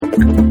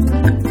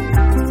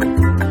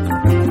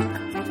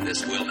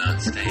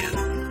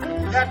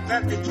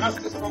and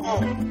justice for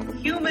all.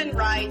 Human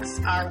rights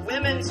are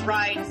women's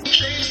rights.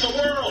 Change the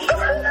world.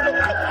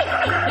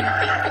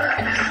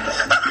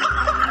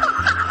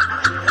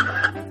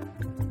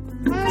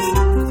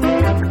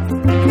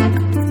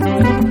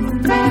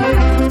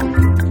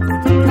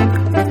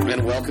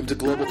 And welcome to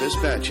Global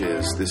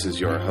Dispatches. This is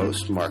your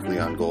host, Mark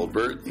Leon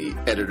Goldberg, the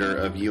editor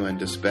of UN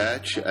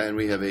Dispatch, and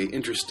we have an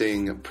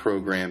interesting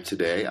program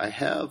today. I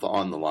have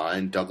on the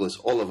line Douglas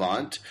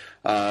Olivant,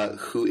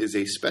 who is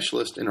a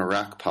specialist in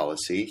Iraq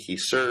policy. He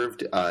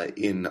served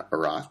in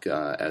Iraq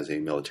as a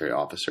military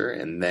officer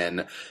and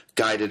then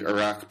guided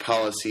Iraq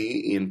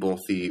policy in both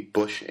the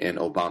Bush and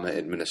Obama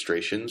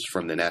administrations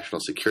from the National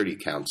Security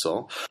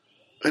Council.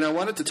 And I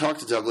wanted to talk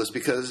to Douglas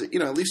because,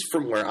 at least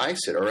from where I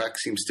sit, Iraq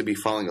seems to be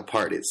falling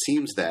apart. It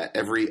seems that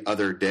every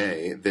other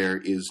day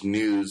there is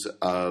news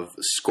of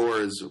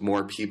scores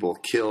more people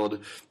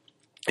killed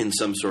in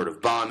some sort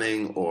of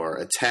bombing or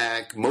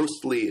attack.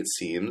 Mostly it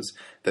seems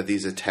that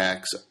these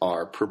attacks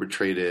are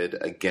perpetrated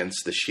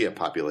against the Shia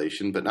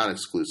population, but not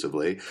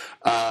exclusively.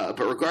 But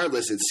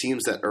regardless, it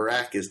seems that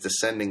Iraq is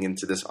descending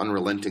into this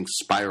unrelenting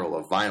spiral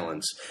of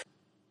violence.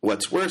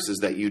 What's worse is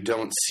that you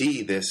don't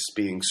see this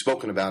being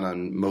spoken about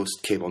on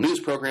most cable news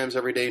programs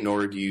every day,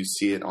 nor do you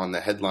see it on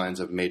the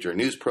headlines of major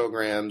news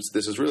programs.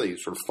 This is really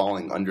sort of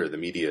falling under the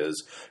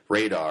media's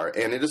radar,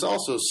 and it is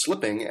also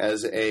slipping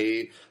as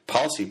a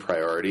policy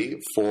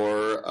priority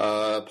for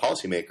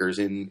policymakers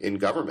in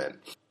government.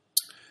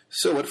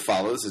 So what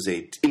follows is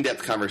an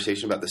in-depth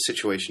conversation about the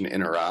situation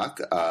in Iraq,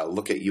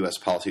 look at U.S.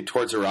 policy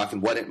towards Iraq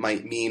and what it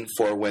might mean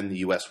for when the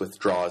U.S.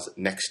 withdraws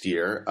next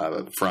year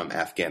from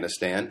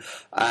Afghanistan,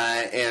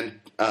 and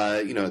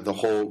the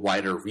whole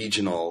wider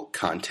regional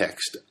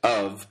context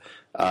of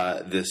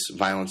this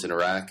violence in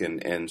Iraq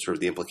and sort of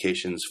the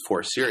implications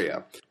for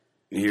Syria.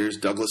 Here's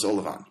Douglas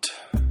Olivant.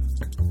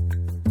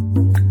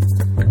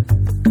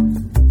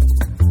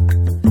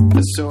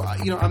 So, I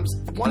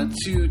wanted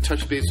to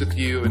touch base with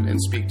you and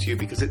speak to you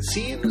because it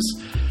seems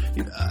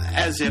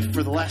as if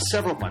for the last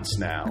several months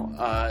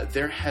now,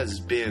 there has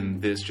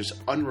been this just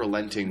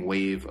unrelenting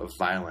wave of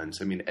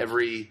violence. I mean,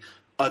 every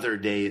other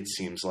day it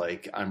seems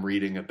like I'm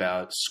reading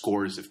about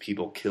scores of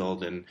people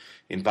killed in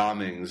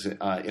bombings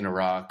in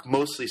Iraq,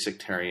 mostly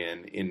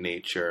sectarian in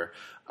nature.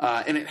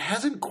 And it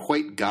hasn't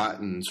quite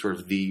gotten sort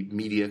of the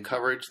media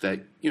coverage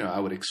that, I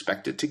would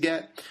expect it to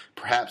get.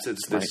 Perhaps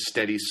it's this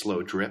steady,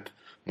 slow drip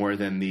more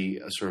than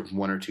the sort of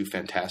one or two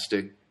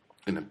fantastic,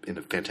 in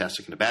a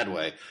fantastic in a bad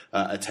way,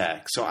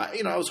 attack. So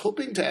I was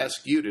hoping to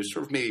ask you to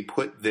sort of maybe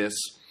put this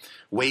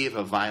wave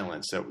of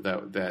violence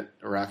that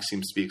Iraq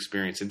seems to be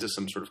experiencing into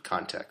some sort of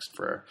context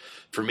for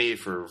me,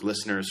 for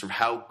listeners. For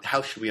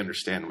how should we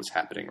understand what's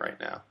happening right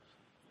now?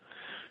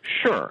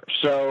 Sure.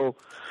 So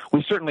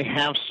we certainly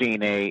have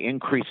seen an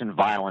increase in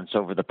violence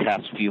over the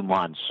past few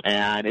months,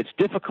 and it's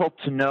difficult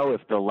to know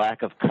if the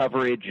lack of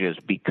coverage is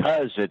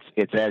because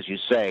it's as you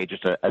say,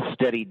 just a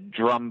steady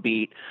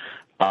drumbeat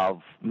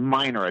of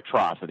minor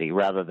atrocity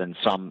rather than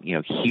some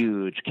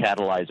huge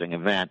catalyzing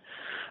event,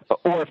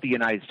 or if the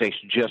United States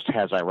just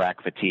has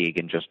Iraq fatigue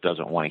and just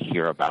doesn't want to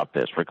hear about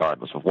this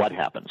regardless of what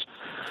happens.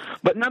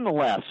 But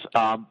nonetheless,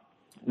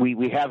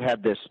 we have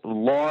had this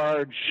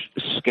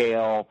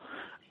large-scale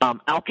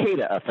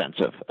Al-Qaeda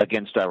offensive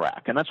against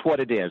Iraq, and that's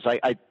what it is.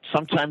 I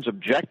sometimes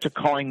object to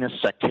calling this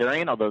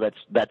sectarian, although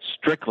that's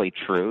strictly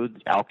true.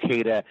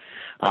 Al-Qaeda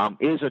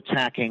is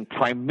attacking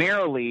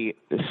primarily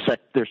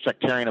their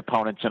sectarian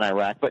opponents in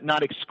Iraq, but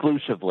not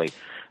exclusively.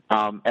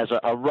 As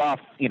a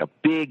rough,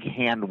 big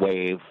hand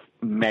wave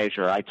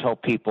measure, I tell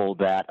people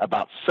that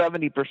about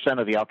 70%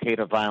 of the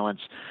Al-Qaeda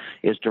violence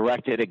is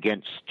directed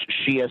against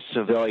Shia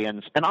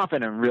civilians, and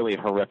often in really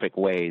horrific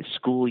ways: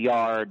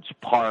 schoolyards,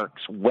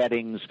 parks,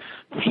 weddings,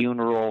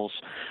 funerals,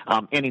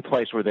 any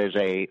place where there's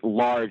a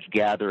large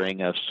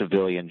gathering of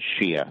civilian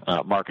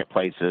Shia,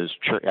 marketplaces,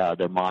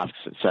 their mosques,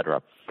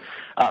 etc.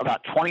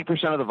 About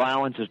 20% of the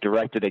violence is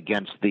directed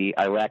against the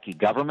Iraqi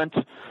government,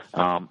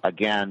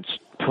 against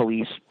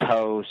police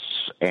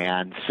posts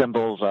and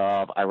symbols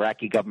of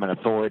Iraqi government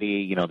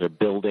authority, their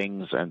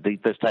buildings and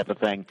this type of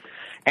thing.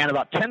 And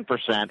about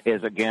 10%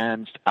 is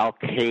against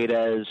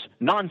Al-Qaeda's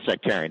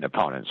non-sectarian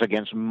opponents,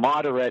 against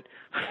moderate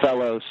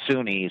fellow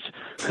Sunnis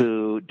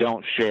who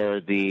don't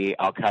share the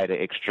Al-Qaeda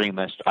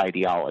extremist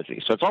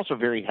ideology. So it's also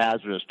very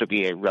hazardous to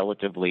be a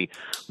relatively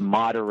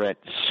moderate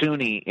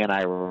Sunni in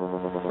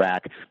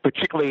Iraq,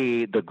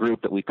 particularly the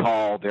group that we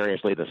call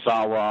variously the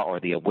Sawa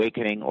or the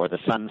Awakening or the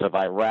Sons of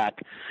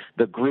Iraq,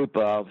 the group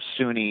of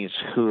Sunnis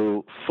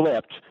who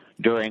flipped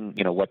during,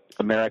 what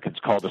Americans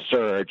call the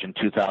surge in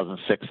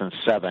 2006 and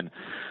 2007,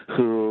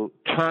 who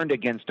turned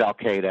against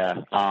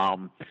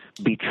Al-Qaeda,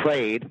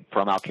 betrayed,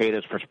 from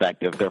Al-Qaeda's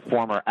perspective, their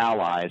former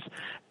allies,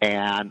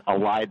 and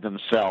allied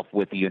themselves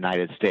with the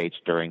United States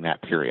during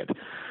that period.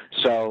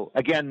 So,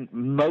 again,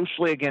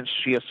 mostly against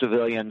Shia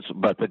civilians,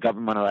 but the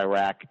government of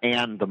Iraq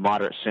and the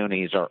moderate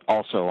Sunnis are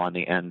also on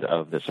the end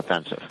of this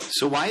offensive.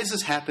 So why is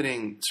this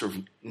happening sort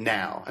of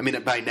now? I mean,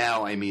 by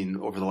now, I mean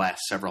over the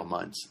last several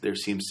months. There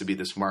seems to be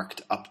this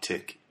marked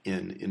uptick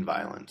in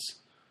violence.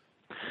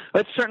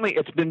 But certainly,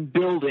 it's been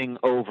building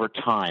over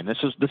time. This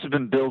has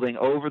been building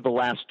over the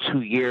last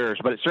 2 years,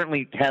 but it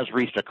certainly has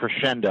reached a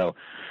crescendo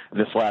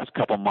this last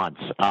couple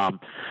months.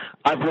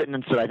 I've written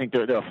and said I think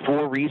there are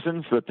 4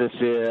 reasons that this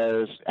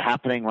is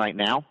happening right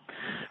now.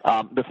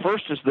 The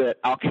first is that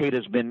Al-Qaeda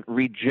has been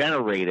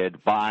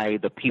regenerated by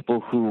the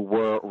people who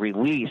were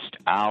released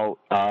out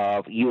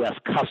of U.S.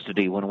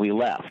 custody when we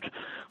left.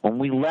 When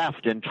we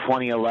left in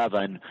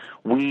 2011,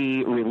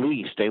 we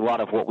released a lot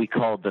of what we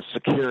called the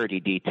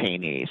security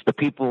detainees, the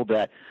people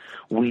that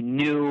we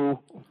knew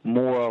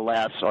more or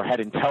less or had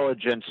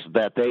intelligence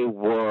that they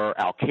were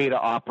Al-Qaeda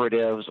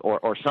operatives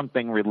or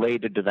something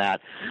related to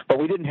that, but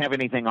we didn't have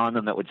anything on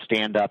them that would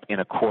stand up in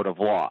a court of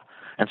law.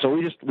 And so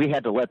we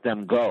had to let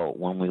them go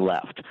when we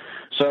left.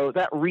 So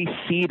that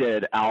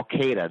reseeded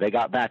Al-Qaeda. They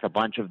got back a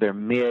bunch of their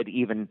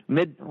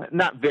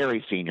not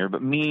very senior,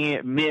 but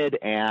mid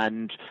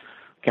and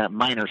kind of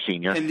minor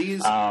senior. And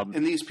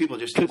these people,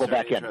 just people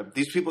back in.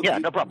 These people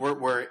no problem.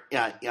 were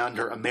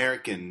under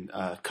American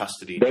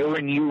custody. They were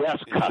in U.S.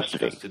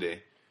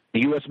 custody.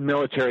 U.S.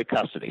 military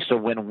custody. So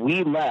when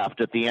we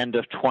left at the end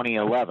of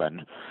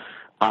 2011,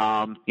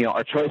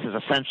 our choices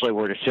essentially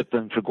were to ship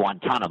them to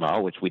Guantanamo,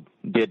 which we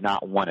did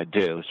not want to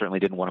do. Certainly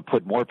didn't want to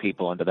put more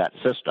people into that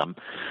system,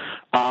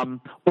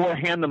 or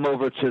hand them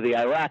over to the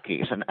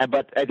Iraqis.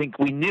 But I think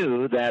we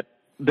knew that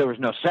there was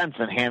no sense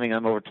in handing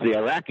them over to the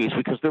Iraqis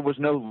because there was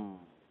no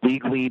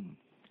legally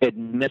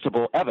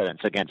admissible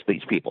evidence against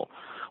these people.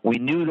 We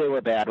knew they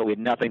were bad, but we had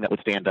nothing that would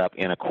stand up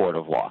in a court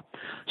of law.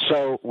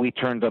 So we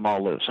turned them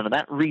all loose. And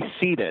that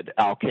reseeded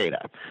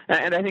Al-Qaeda.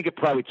 And I think it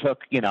probably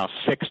took,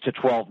 6 to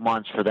 12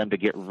 months for them to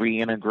get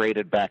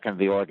reintegrated back into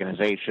the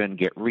organization,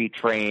 get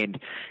retrained,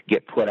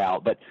 get put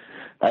out. But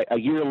a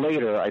year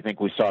later, I think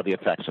we saw the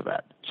effects of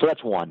that. So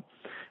that's one.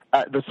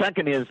 The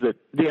second is that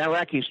the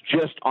Iraqis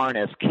just aren't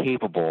as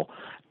capable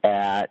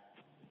at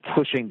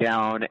pushing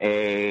down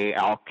a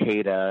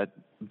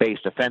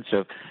Al-Qaeda-based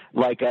offensive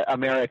like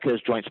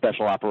America's Joint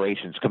Special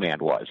Operations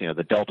Command was.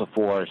 The Delta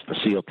Force, the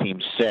SEAL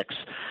Team 6.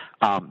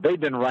 They've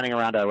been running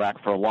around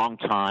Iraq for a long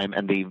time,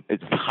 and the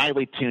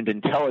highly tuned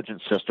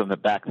intelligence system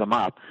that backed them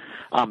up,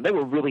 they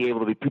were really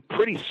able to be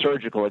pretty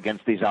surgical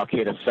against these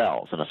Al-Qaeda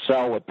cells. And a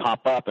cell would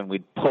pop up, and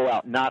we'd pull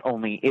out not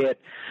only it,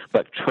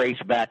 but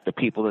trace back the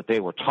people that they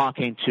were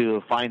talking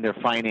to, find their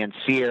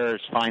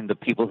financiers, find the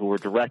people who were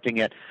directing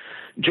it.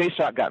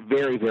 JSOC got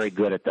very, very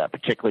good at that,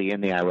 particularly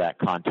in the Iraq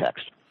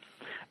context.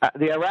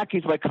 The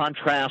Iraqis, by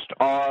contrast,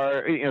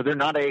 are they're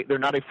not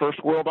a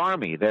first world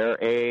army. They're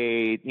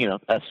a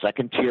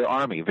second tier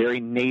army, very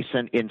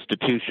nascent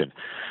institution.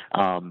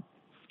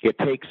 It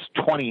takes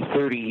 20,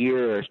 30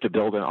 years to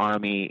build an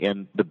army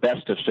in the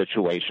best of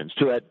situations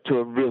to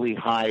a really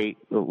high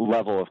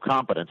level of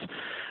competence.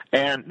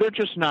 And they're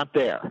just not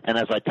there. And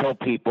as I tell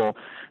people,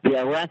 the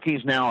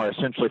Iraqis now are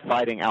essentially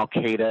fighting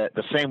Al-Qaeda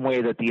the same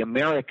way that the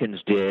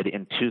Americans did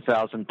in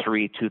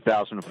 2003,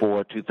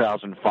 2004,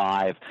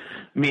 2005,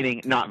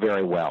 meaning not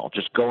very well,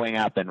 just going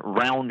up and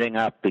rounding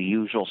up the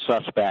usual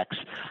suspects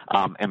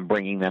and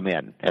bringing them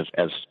in,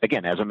 as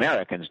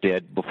Americans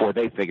did before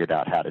they figured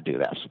out how to do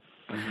this.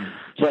 Mm-hmm.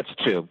 So that's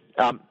two.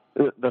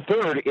 The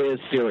third is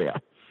Syria.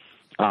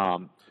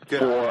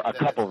 For a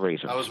couple of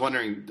reasons. I was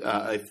wondering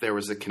if there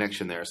was a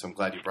connection there, so I'm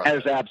glad you brought it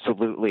up. There's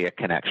absolutely a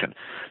connection.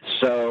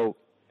 So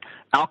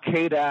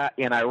Al-Qaeda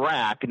in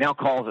Iraq now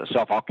calls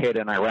itself Al-Qaeda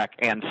in Iraq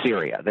and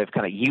Syria. They've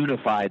kind of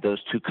unified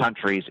those two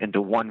countries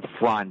into one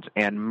front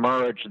and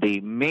merged the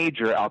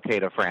major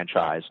Al-Qaeda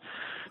franchise.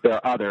 There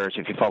are others.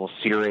 If you follow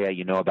Syria,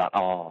 you know about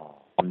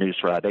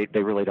al-Nusra.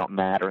 They really don't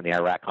matter in the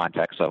Iraq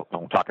context, so I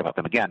won't talk about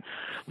them again.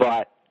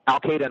 But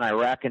Al-Qaeda in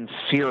Iraq and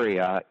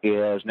Syria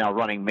is now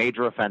running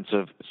major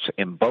offensives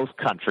in both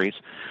countries.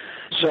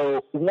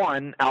 So,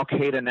 one,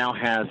 Al-Qaeda now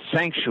has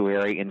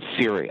sanctuary in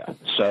Syria.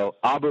 So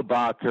Abu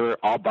Bakr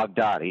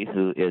al-Baghdadi,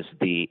 who is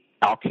the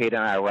Al-Qaeda in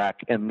Iraq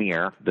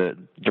emir, the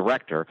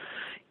director,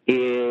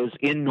 is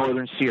in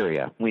northern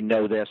Syria. We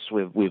know this.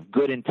 We have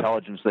good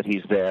intelligence that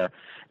he's there.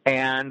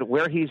 And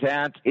where he's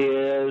at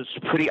is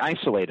pretty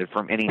isolated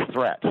from any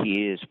threat.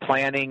 He is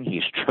planning,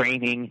 he's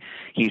training,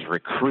 he's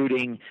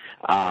recruiting,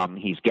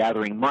 he's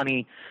gathering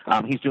money.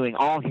 He's doing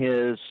all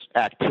his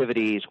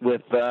activities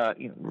with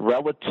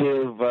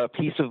relative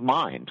peace of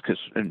mind because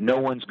no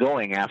one's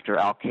going after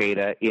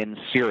Al-Qaeda in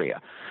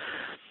Syria.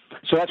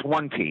 So that's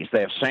one piece.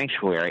 They have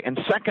sanctuary. And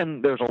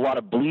second, there's a lot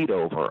of bleed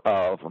over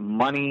of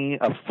money,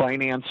 of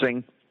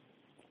financing.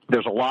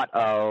 There's a lot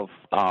of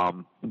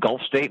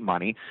Gulf state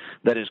money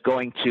that is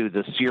going to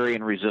the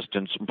Syrian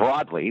resistance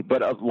broadly,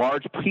 but a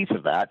large piece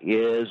of that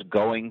is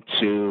going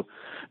to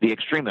the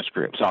extremist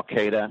groups,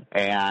 Al-Qaeda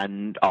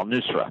and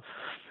al-Nusra.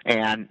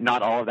 And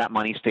not all of that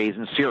money stays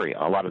in Syria.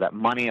 A lot of that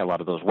money, a lot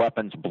of those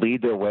weapons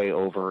bleed their way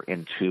over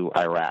into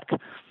Iraq.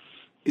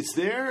 Is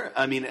there,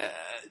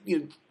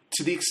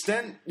 to the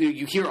extent,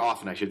 you hear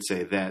often, I should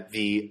say, that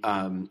the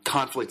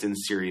conflict in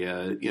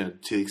Syria, to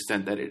the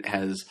extent that it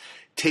has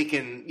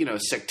taken,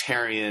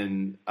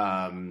 sectarian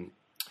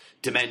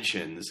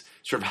dimensions,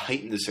 sort of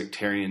heightened the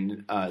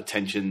sectarian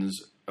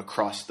tensions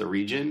across the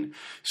region.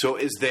 So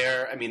is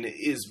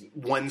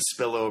one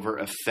spillover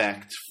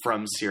effect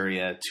from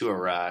Syria to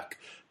Iraq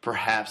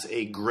perhaps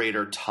a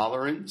greater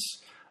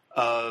tolerance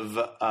of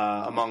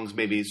amongst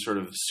maybe sort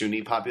of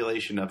Sunni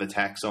population of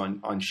attacks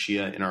on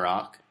Shia in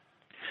Iraq?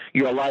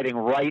 You're lighting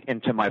right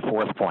into my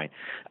fourth point.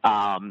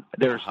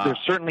 There's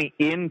certainly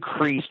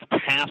increased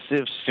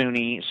passive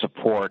Sunni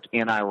support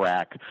in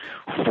Iraq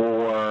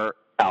for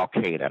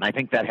al-Qaeda, and I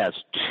think that has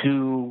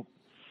two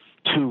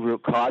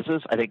root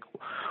causes. I think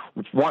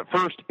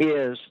first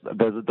is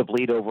the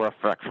bleed-over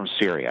effect from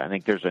Syria. I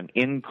think there's an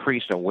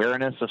increased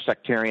awareness of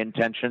sectarian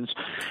tensions.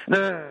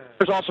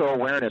 There's also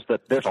awareness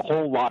that there's a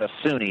whole lot of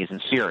Sunnis in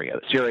Syria.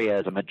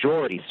 Syria is a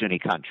majority Sunni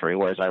country,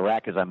 whereas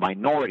Iraq is a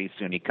minority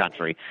Sunni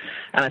country.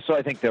 And so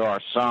I think there are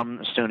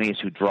some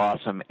Sunnis who draw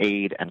some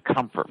aid and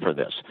comfort for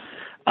this.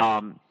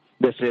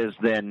 This is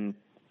then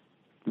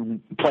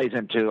plays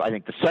into, I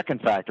think, the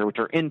second factor, which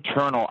are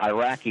internal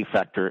Iraqi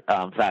factors.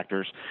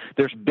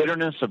 There's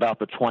bitterness about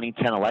the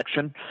 2010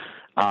 election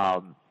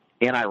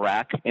in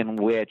Iraq, in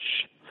which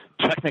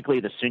technically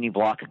the Sunni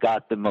bloc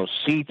got the most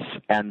seats,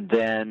 and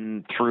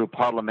then through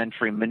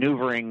parliamentary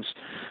maneuverings,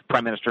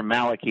 Prime Minister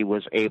Maliki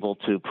was able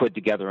to put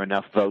together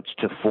enough votes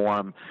to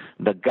form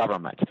the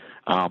government.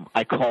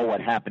 I call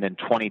what happened in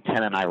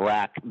 2010 in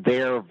Iraq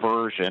their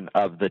version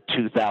of the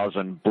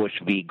 2000 Bush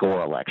v.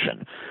 Gore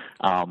election.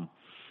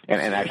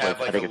 And actually,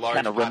 have like I think a it's large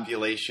kind of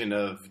population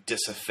of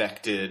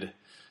disaffected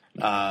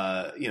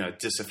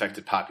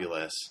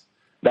populace.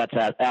 That's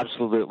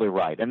absolutely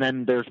right. And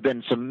then there's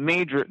been some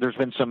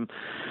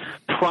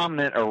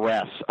prominent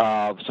arrests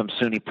of some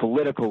Sunni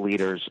political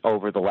leaders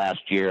over the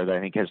last year that I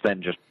think has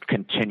then just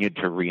continued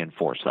to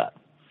reinforce that.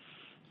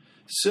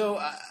 So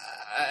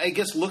I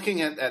guess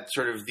looking at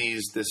sort of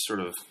this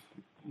sort of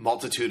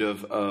multitude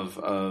of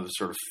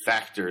sort of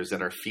factors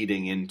that are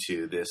feeding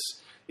into this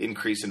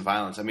increase in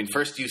violence. I mean,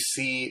 first you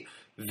see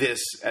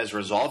this as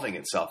resolving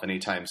itself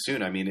anytime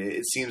soon. I mean,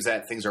 it seems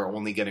that things are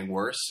only getting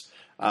worse.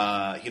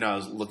 I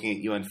was looking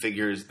at UN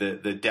figures.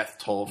 The death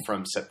toll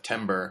from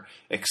September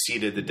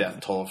exceeded the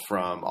death toll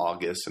from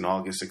August, and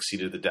August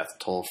exceeded the death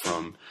toll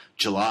from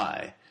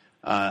July.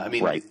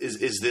 Right.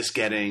 Is this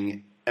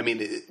getting? I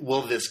mean,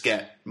 will this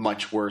get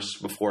much worse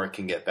before it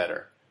can get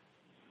better?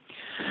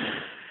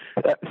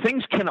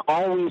 Things can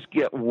always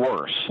get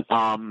worse.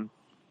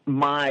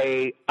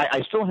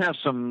 I still have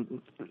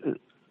some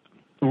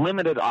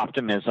limited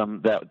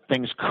optimism that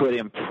things could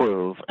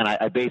improve, and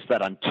I base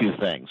that on two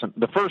things.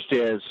 The first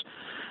is,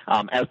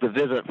 as the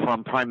visit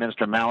from Prime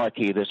Minister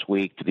Maliki this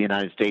week to the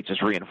United States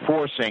is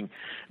reinforcing,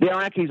 the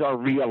Iraqis are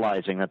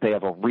realizing that they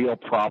have a real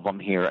problem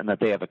here and that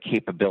they have a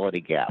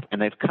capability gap,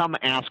 and they've come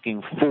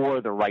asking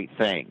for the right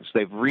things.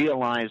 They've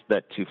realized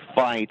that to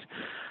fight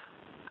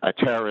a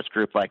terrorist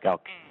group like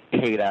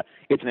Al-Qaeda,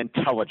 it's an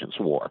intelligence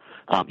war.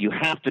 You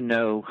have to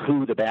know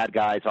who the bad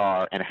guys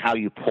are and how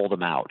you pull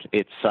them out.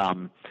 It's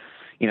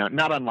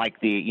not unlike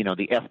the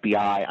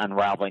FBI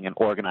unraveling an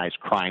organized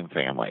crime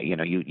family.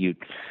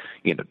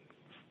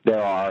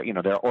 There are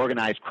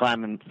organized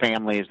crime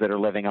families that are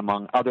living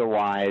among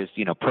otherwise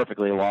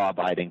perfectly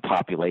law-abiding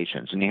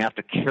populations, and you have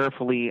to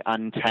carefully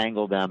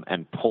untangle them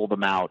and pull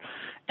them out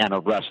and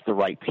arrest the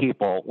right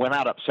people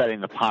without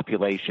upsetting the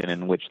population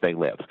in which they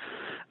live.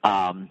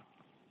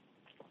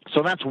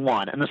 So that's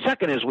one. And the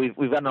second is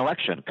we've got an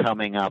election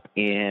coming up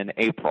in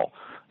April.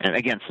 And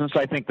again, since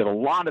I think that a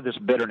lot of this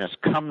bitterness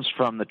comes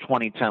from the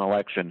 2010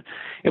 election,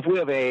 if we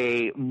have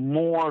a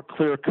more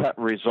clear-cut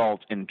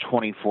result in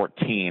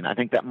 2014, I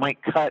think that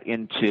might cut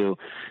into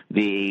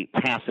the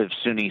passive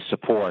Sunni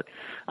support.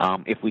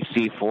 If we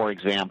see, for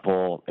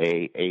example,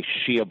 a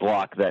Shia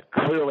bloc that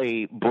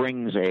clearly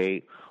brings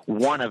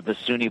one of the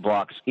Sunni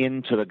blocs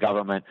into the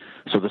government,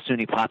 so the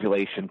Sunni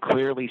population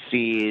clearly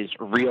sees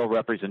real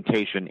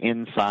representation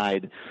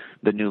inside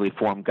the newly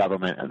formed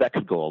government, that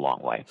could go a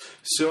long way.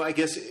 So I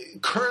guess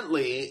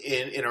currently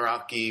in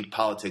Iraqi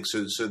politics,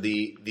 so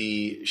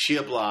the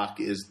Shia bloc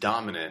is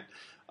dominant.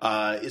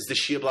 Is the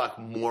Shia bloc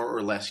more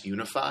or less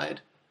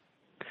unified?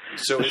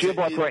 So the Shia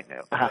bloc right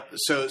now.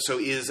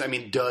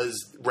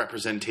 Does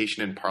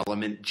representation in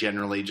parliament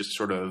generally just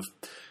sort of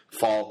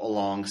fall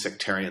along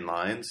sectarian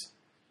lines?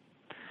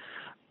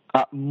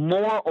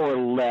 More or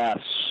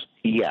less,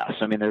 yes.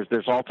 I mean,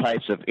 there's all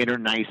types of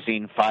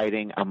internecine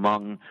fighting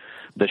among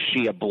the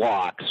Shia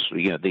blocs.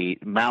 The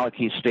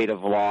Maliki state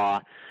of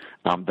law,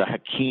 the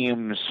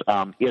Hakim's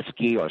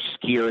Iski or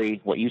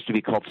Skiri, what used to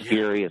be called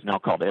Skiri is now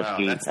called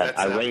Iski. That's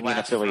Iranian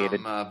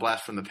affiliated.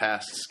 Blast from the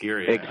past,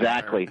 Skiri.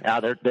 Exactly.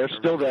 They're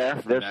still there.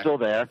 They're still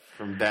there.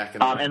 From back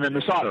in and then the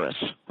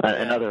Soderists,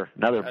 another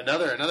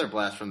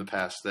blast from the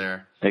past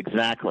there.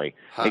 Exactly.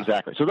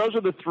 Exactly. So those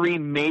are the three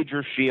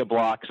major Shia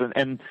blocs,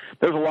 and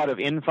there's a lot of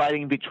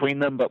infighting between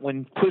them. But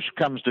when push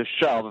comes to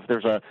shove, if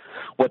there's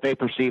what they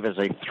perceive as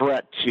a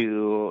threat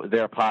to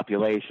their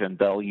population,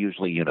 they'll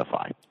usually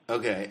unify.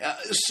 Okay.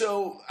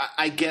 So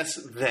I guess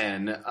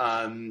then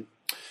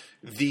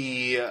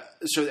the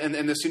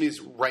Sunnis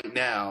right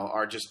now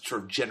are just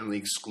sort of generally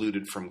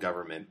excluded from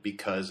government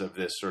because of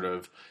this sort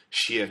of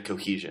Shia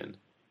cohesion.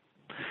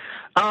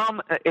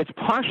 It's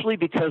partially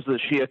because of the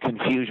Shia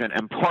confusion,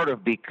 and part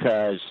of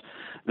because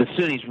the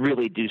Sunnis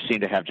really do seem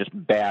to have just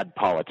bad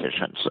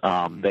politicians.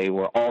 They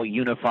were all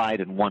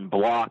unified in one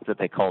bloc that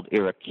they called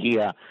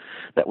Iraqiyya,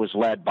 that was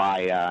led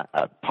by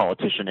a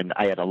politician named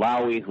Ayad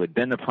Alawi, who had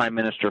been the prime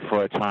minister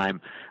for a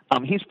time.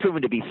 He's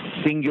proven to be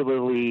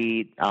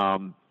singularly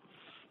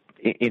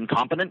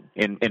incompetent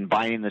in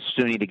binding the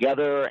Sunni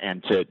together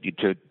and to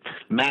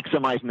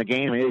maximizing the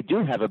gain. I mean, they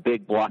do have a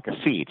big block of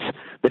seats.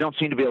 They don't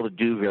seem to be able to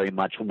do very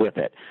much with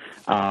it.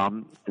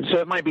 So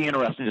it might be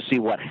interesting to see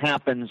what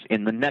happens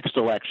in the next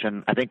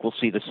election. I think we'll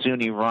see the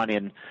Sunni run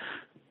in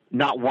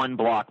not one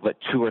block, but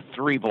 2 or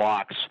 3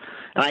 blocks.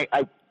 And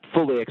I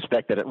fully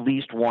expect that at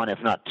least one, if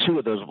not 2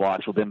 of those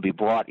blocks will then be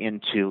brought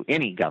into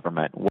any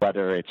government,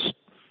 whether it's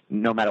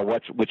no matter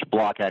which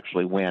block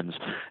actually wins.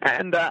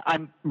 And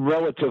I'm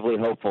relatively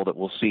hopeful that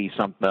we'll see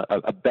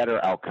a better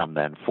outcome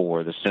then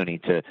for the Sunni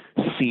to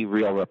see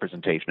real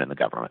representation in the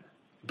government.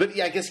 But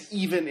yeah, I guess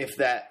even if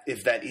that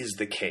is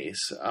the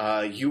case,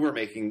 you were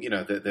making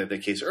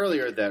the case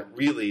earlier that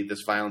really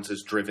this violence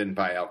is driven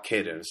by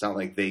Al-Qaeda. It's not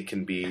like they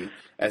can be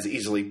as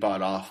easily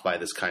bought off by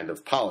this kind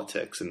of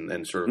politics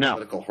and sort of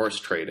political horse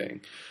trading.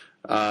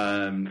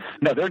 No,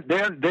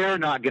 they're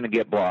not going to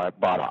get bought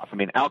off. I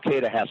mean,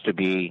 Al-Qaeda has to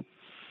be.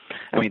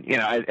 I mean,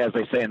 as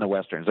they say in the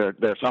Westerns,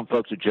 there are some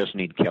folks who just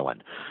need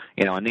killing,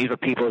 and these are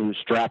people who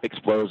strap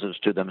explosives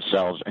to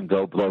themselves and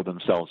go blow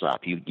themselves up.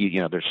 You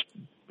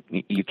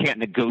can't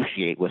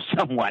negotiate with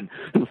someone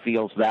who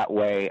feels that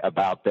way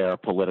about their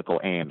political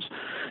aims.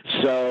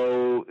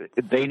 So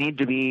they need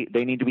to be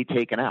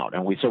taken out,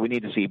 and we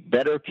need to see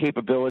better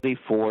capability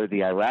for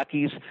the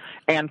Iraqis.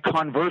 And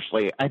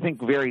conversely, I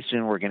think very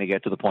soon we're going to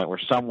get to the point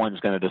where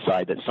someone's going to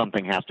decide that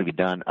something has to be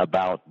done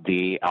about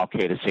the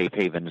Al-Qaeda safe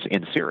havens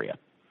in Syria.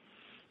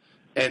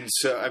 And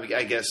so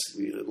I guess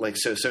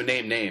so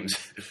name names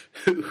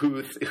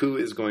who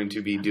is going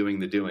to be doing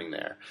the doing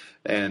there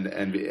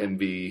and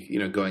be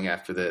going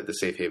after the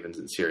safe havens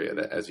in Syria,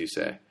 as you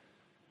say.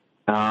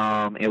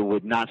 It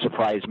would not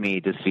surprise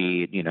me to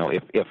see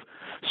if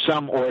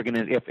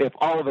if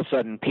all of a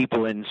sudden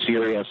people in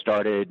Syria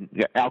started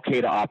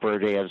Al-Qaeda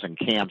operatives and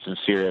camps in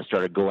Syria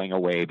started going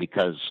away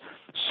because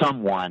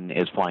someone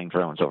is flying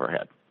drones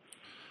overhead.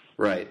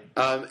 Right.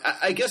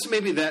 I guess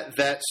maybe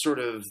that sort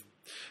of.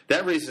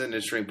 That raises an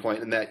interesting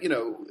point in that,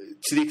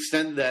 to the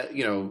extent that,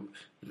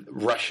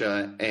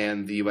 Russia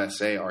and the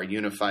USA are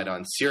unified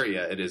on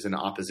Syria, it is in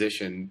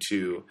opposition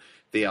to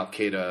the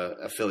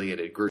Al-Qaeda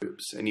affiliated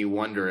groups. And you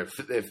wonder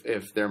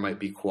if there might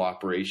be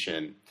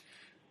cooperation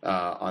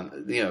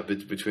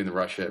between the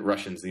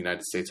Russians and the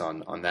United States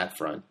on that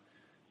front.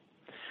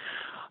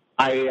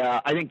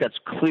 I think that's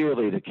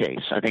clearly the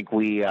case. I think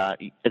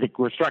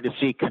we're starting to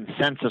see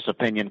consensus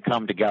opinion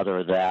come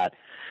together that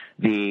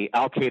the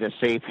Al-Qaeda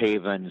safe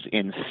havens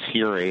in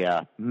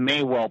Syria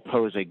may well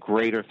pose a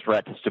greater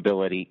threat to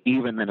stability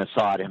even than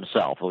Assad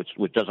himself,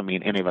 which doesn't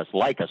mean any of us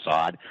like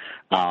Assad,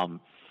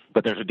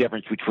 but there's a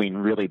difference between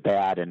really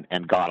bad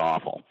and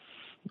god-awful.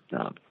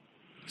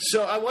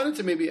 So I wanted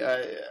to maybe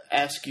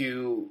ask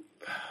you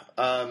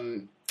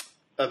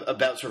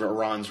about sort of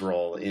Iran's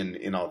role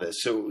in all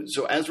this. So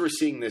as we're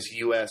seeing this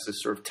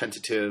sort of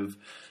tentative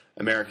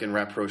American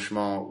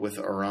rapprochement with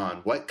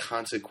Iran, what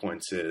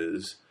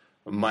consequences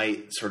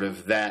might sort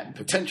of that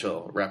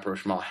potential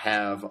rapprochement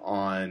have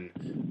on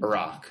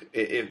Iraq,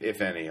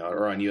 if any,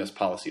 or on U.S.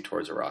 policy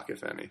towards Iraq,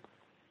 if any?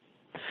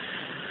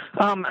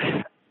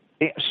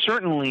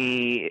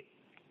 Certainly,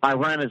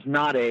 Iran is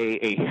not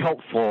a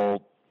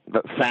helpful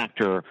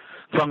factor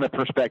from the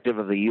perspective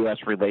of the U.S.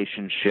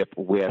 relationship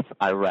with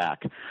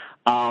Iraq.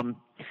 I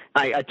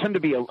tend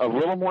to be a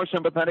little more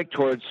sympathetic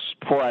for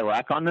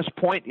Iraq on this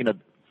point.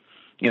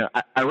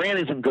 Iran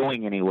isn't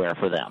going anywhere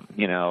for them.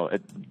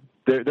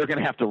 They're going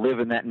to have to live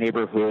in that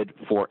neighborhood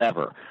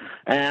forever.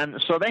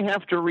 And so they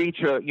have to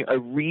reach a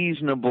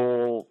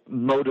reasonable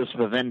modus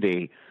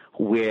vivendi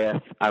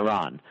with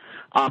Iran.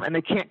 And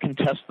they can't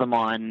contest them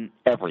on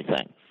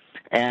everything.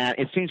 And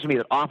it seems to me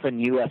that often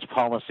U.S.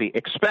 policy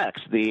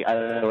expects the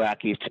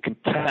Iraqis to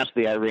contest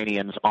the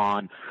Iranians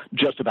on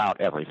just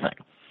about everything.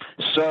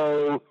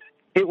 So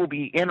it will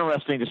be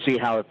interesting to see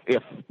how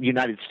if the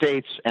United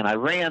States and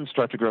Iran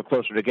start to grow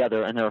closer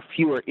together and there are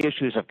fewer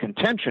issues of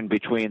contention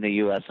between the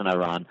U.S. and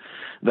Iran,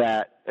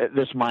 that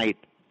this might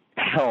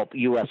help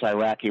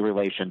U.S.-Iraqi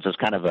relations as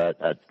kind of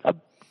a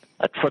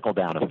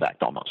trickle-down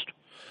effect almost.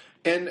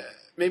 And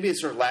maybe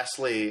sort of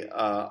lastly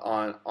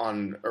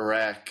on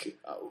Iraq,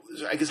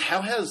 I guess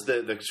how has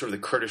the sort of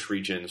the Kurdish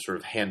region sort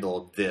of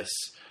handled this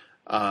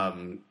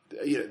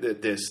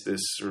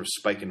this sort of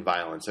spike in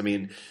violence? I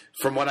mean,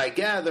 from what I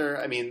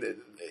gather,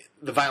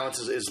 the violence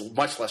is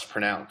much less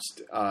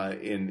pronounced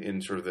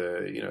in sort of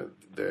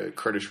the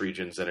Kurdish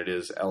regions than it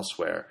is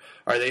elsewhere.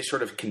 Are they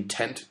sort of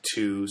content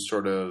to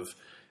sort of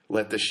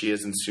let the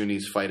Shias and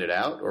Sunnis fight it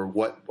out, or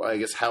what? I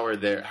guess how are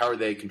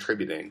they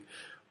contributing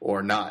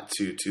or not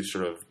to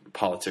sort of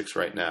politics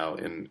right now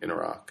in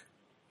Iraq?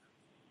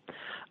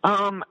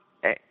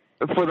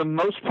 For the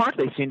most part,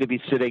 they seem to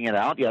be sitting it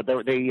out. Yeah,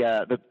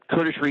 the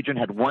Kurdish region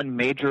had one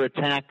major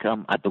attack,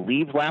 I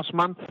believe, last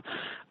month.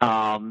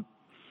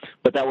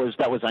 But that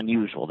was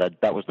unusual.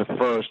 That was the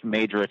first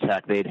major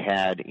attack they'd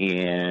had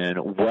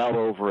in well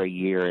over a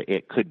year.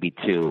 It could be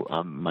two.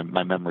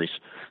 My memory's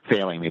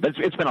failing me, but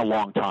it's been a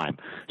long time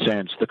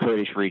since the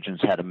Kurdish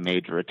region's had a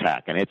major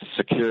attack, and its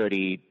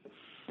security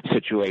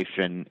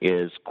situation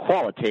is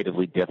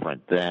qualitatively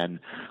different than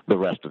the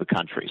rest of the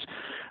countries.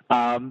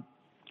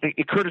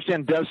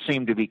 Kurdistan does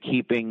seem to be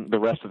keeping the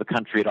rest of the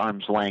country at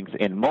arm's length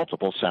in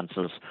multiple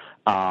senses,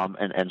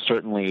 and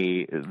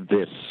certainly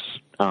this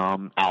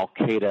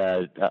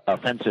Al-Qaeda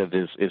offensive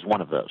is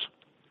one of those.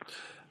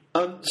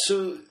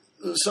 So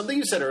something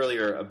you said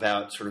earlier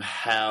about sort of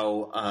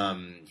how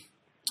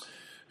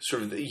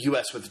sort of the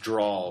U.S.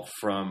 withdrawal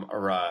from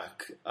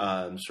Iraq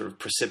sort of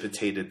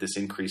precipitated this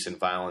increase in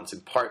violence, in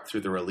part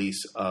through the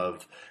release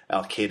of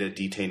Al-Qaeda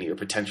detainees or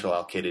potential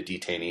Al-Qaeda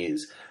detainees.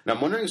 And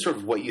I'm wondering sort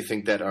of what you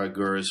think that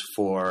augurs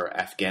for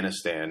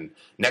Afghanistan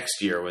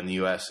next year when the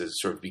U.S.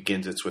 sort of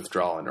begins its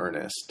withdrawal in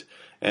earnest.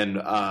 And,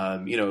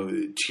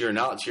 to your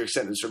knowledge, to your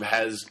extent, it sort of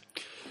has,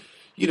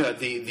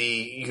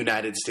 the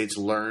United States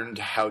learned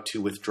how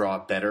to withdraw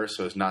better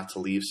so as not to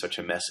leave such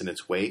a mess in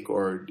its wake?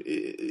 Or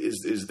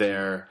is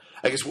there,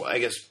 I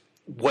guess,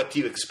 what do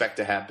you expect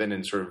to happen?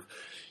 And sort of,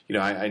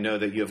 I know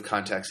that you have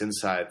contacts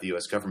inside the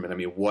U.S. government. I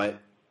mean, what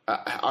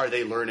are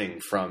they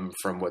learning from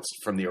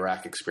the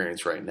Iraq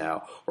experience right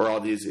now? Or are all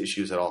these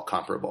issues at all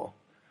comparable?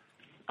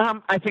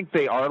 I think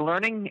they are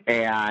learning,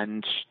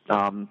 and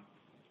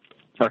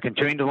are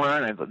continuing to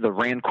learn. The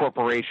RAND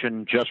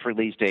Corporation just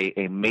released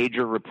a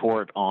major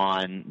report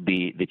on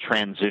the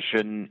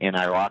transition in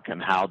Iraq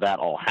and how that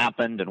all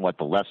happened and what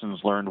the lessons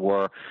learned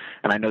were.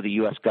 And I know the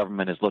U.S.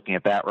 government is looking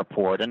at that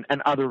report and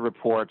other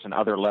reports and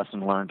other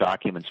lesson learned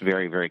documents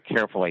very, very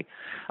carefully.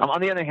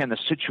 On the other hand, the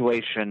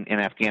situation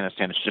in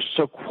Afghanistan is just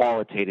so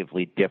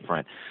qualitatively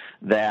different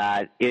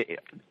that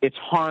it's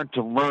hard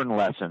to learn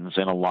lessons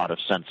in a lot of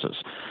senses.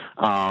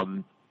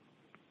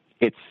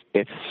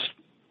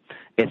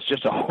 It's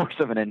just a horse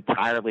of an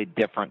entirely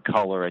different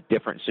color, a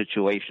different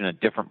situation, a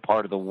different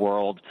part of the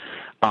world,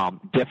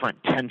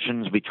 different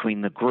tensions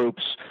between the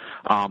groups.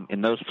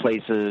 In those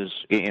places,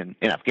 in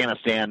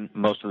Afghanistan,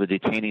 most of the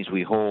detainees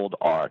we hold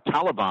are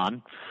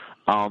Taliban,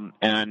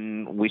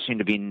 and we seem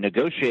to be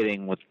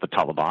negotiating with the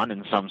Taliban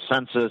in some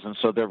senses, and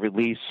so their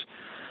release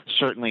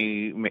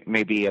certainly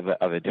may be of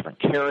a different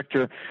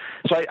character.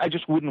 So I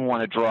just wouldn't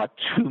want to draw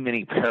too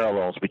many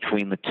parallels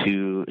between the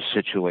two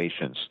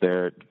situations.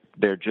 They're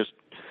just,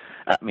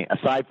 I mean,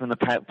 aside from the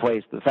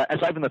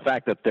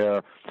fact that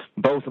they're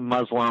both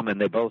Muslim and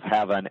they both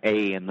have an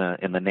A in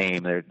the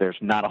name, there's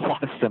not a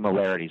lot of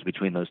similarities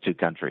between those two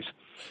countries.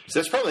 So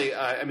that's probably,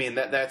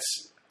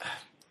 that's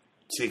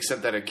to the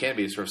extent that it can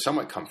be sort of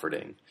somewhat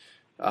comforting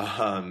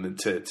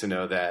to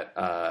know that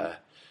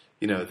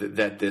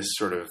that this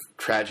sort of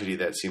tragedy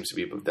that seems to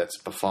be that's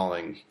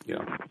befalling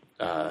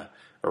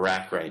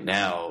Iraq right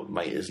now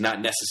is not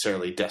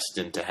necessarily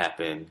destined to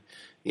happen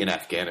in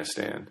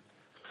Afghanistan.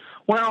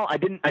 Well, I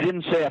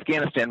didn't say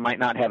Afghanistan might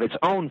not have its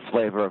own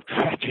flavor of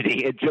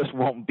tragedy. It just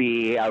won't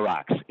be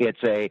Iraq's.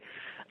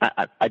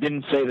 I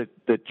didn't say that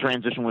the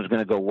transition was going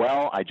to go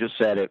well. I just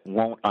said it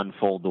won't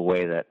unfold the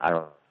way that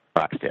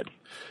Iraq's did.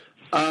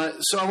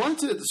 So I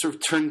wanted to sort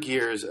of turn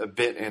gears a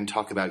bit and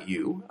talk about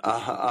you,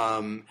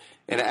 and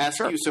ask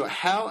you. So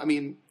how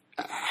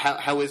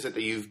is it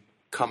that you've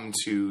come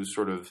to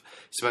sort of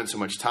spend so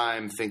much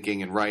time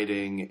thinking and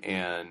writing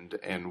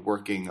and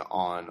working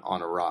on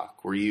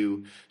Iraq? Were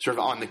you sort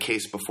of on the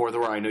case before the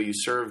war? I know you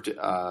served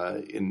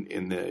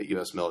in the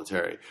U.S.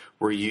 military.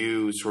 Were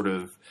you sort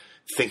of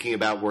thinking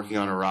about working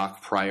on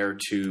Iraq prior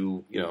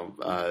to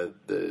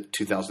the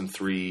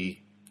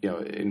 2003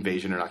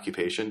 invasion and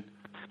occupation?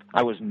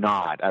 I was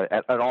not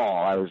at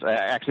all. I was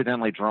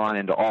accidentally drawn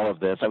into all of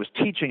this. I was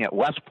teaching at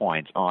West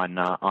Point on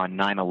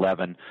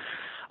 9/11.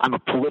 I'm a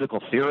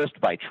political theorist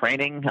by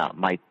training.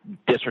 My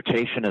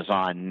dissertation is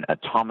on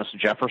Thomas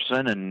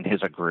Jefferson and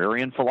his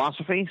agrarian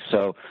philosophy.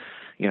 So,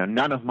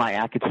 none of my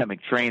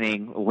academic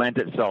training lent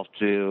itself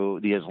to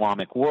the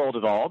Islamic world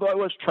at all, although I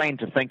was trained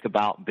to think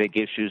about big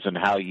issues and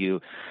how you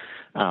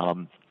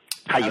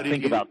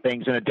think about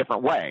things in a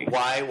different way.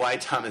 Why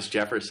Thomas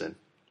Jefferson?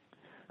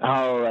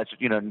 Oh, that's,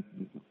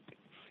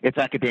 it's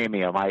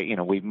academia.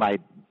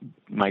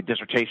 My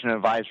dissertation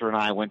advisor and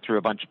I went through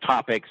a bunch of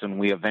topics, and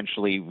we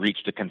eventually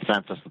reached a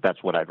consensus that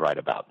that's what I'd write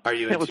about.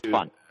 It was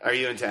fun. Are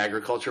you into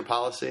agriculture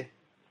policy?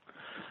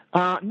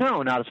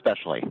 No, not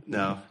especially.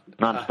 No,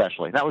 not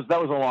especially. That was a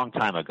long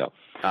time ago.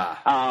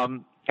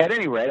 At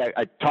any rate,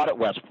 I taught at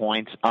West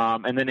Point,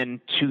 and then in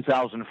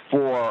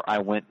 2004, I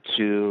went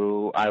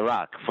to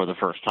Iraq for the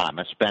first time.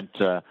 I spent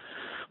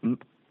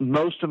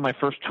most of my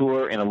first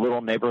tour in a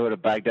little neighborhood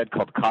of Baghdad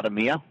called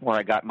Qadamiyya, where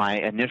I got my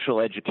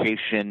initial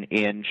education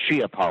in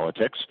Shia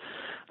politics.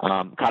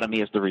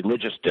 Qadamiyya is the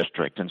religious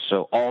district, and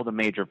so all the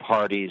major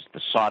parties, the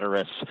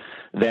Sadrists,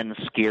 then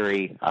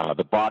Skiri,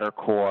 the Badr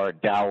Corps,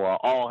 Dawa,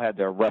 all had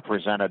their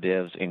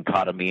representatives in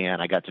Qadamiyya,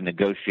 and I got to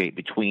negotiate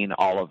between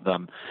all of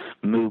them,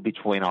 move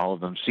between all of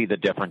them, see the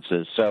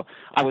differences. So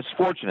I was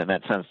fortunate in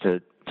that sense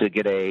to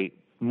get a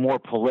more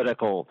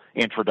political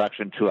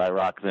introduction to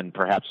Iraq than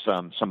perhaps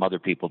some other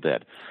people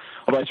did.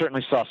 Although I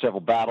certainly saw several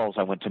battles.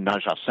 I went to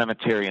Najaf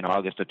Cemetery in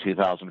August of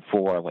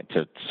 2004. I went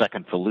to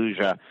 2nd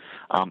Fallujah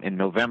in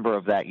November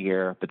of that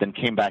year, but then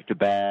came back to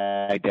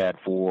Baghdad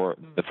for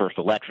the first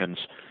elections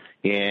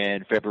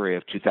in February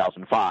of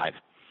 2005,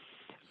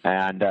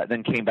 and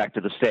then came back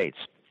to the States.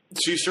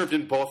 So you served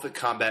in both the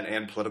combat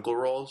and political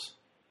roles?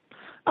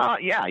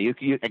 Yeah, I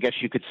guess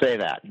you could say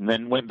that. And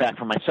then went back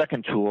for my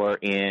second tour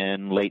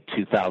in late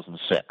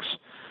 2006.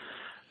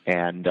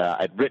 And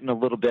I'd written a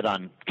little bit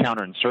on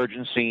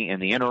counterinsurgency in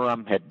the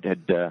interim,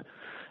 had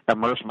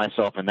immersed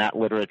myself in that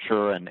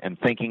literature and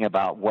thinking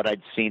about what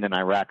I'd seen in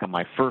Iraq on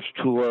my first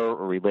tour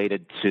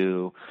related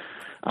to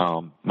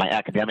my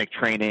academic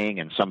training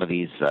and some of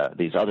these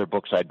other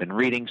books I'd been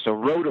reading. So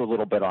wrote a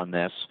little bit on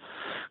this,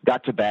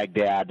 got to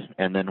Baghdad,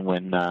 and then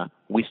when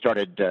we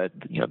started,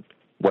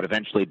 what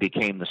eventually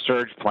became the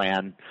Surge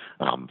Plan,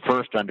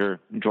 first under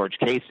George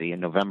Casey in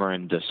November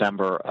and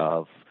December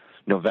of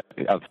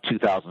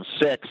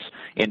 2006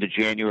 into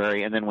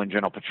January, and then when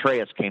General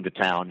Petraeus came to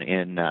town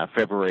in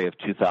February of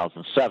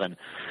 2007,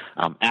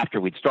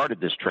 after we'd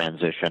started this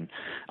transition,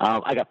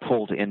 I got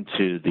pulled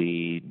into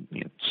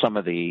some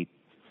of the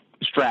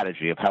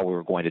strategy of how we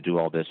were going to do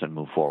all this and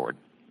move forward.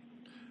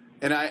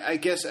 And I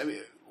guess,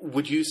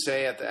 would you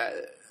say at that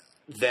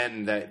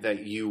then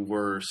that you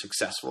were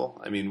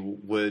successful? I mean,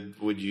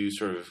 would you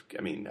sort of,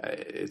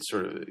 it's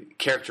sort of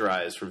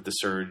characterized sort of the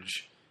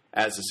surge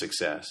as a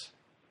success?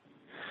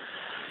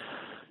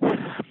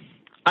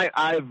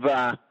 I've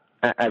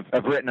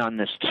written on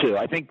this too.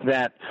 I think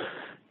that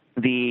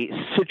the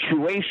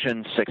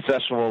situation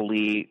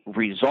successfully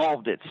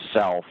resolved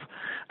itself.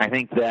 I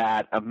think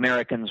that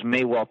Americans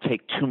may well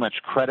take too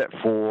much credit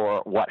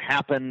for what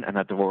happened, and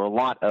that there were a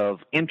lot of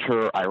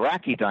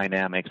inter-Iraqi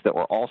dynamics that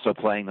were also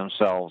playing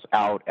themselves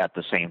out at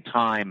the same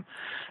time,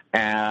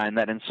 and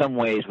that in some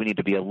ways we need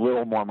to be a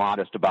little more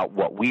modest about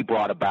what we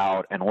brought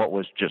about and what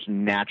was just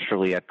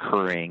naturally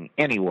occurring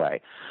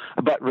anyway.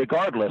 But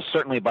regardless,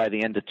 certainly by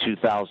the end of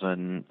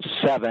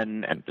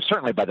 2007, and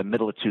certainly by the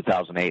middle of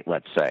 2008,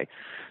 let's say,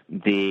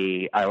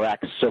 the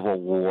Iraq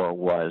Civil War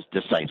was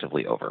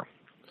decisively over.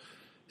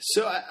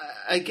 So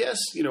I guess,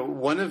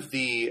 one of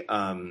the,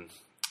 I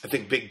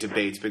think big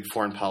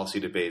foreign policy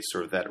debates,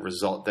 sort of that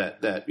result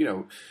that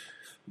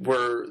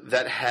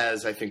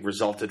has, I think,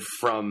 resulted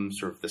from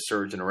sort of the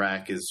surge in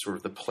Iraq is sort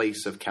of the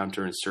place of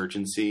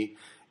counterinsurgency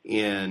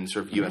in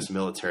sort of U.S.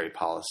 military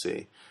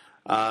policy.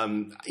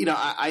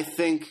 I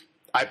think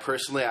I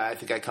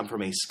come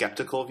from a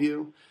skeptical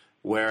view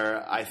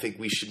where I think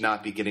we should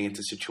not be getting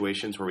into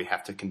situations where we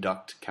have to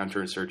conduct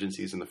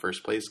counterinsurgencies in the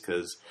first place,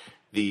 because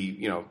the,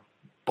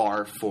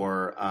 bar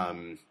for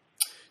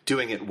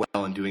doing it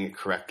well and doing it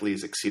correctly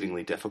is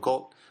exceedingly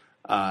difficult,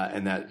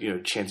 and that,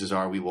 chances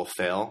are we will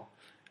fail.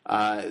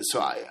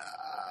 So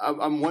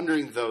I'm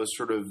wondering, though,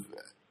 sort of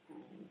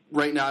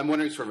right now, I'm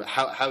wondering sort of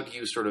how do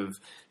you sort of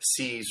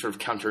see sort of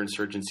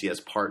counterinsurgency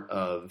as part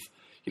of,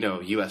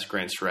 U.S.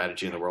 grand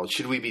strategy in the world?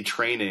 Should we be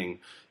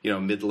training,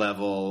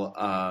 mid-level,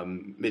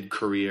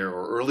 mid-career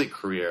or early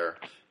career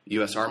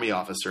U.S. Army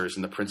officers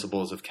in the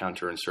principles of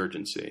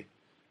counterinsurgency?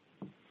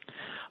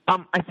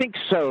 I think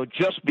so,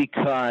 just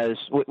because,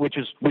 which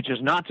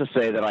is not to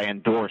say that I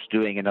endorse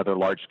doing another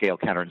large-scale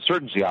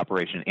counterinsurgency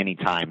operation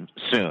anytime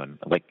soon,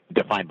 like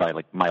defined by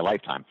my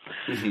lifetime.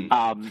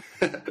 Mm-hmm.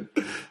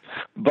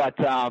 But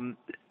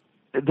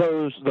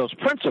those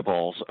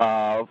principles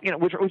of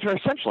which are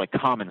essentially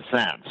common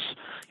sense.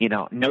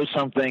 Know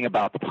something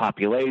about the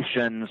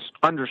populations,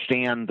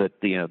 understand that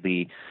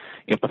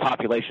if the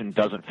population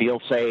doesn't feel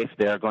safe,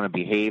 they're going to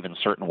behave in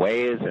certain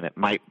ways, and it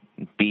might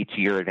be to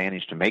your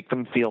advantage to make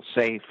them feel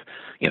safe,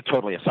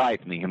 totally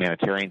aside from the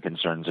humanitarian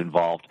concerns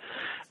involved.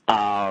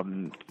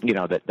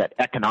 That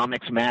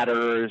economics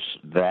matters,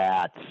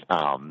 that,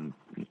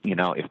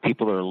 if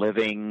people are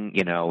living,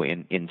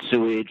 in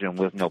sewage and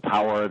with no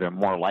power, they're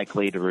more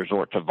likely to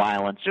resort to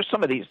violence. Just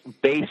some of these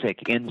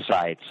basic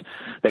insights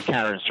that the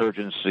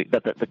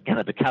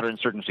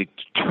counterinsurgency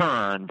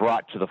turn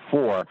brought to the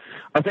fore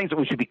are things that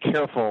we should be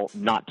careful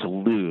not to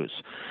lose.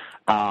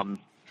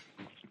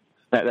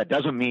 That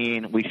doesn't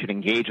mean we should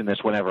engage in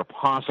this whenever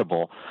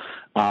possible.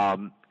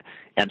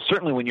 And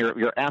certainly when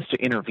you're asked to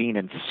intervene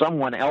in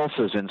someone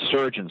else's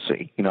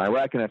insurgency,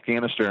 Iraq and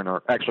Afghanistan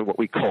are actually what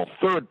we call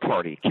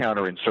third-party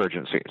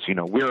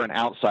counterinsurgencies. We're an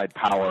outside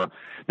power.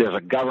 There's a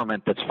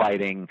government that's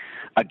fighting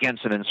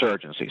against an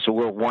insurgency. So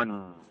we're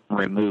one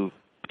removed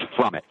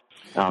from it.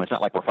 It's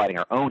not like we're fighting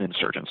our own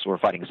insurgents. We're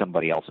fighting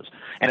somebody else's.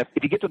 And if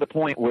you get to the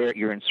point where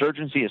your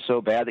insurgency is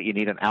so bad that you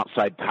need an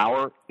outside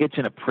power, it's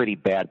in a pretty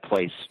bad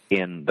place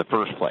in the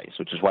first place,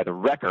 which is why the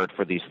record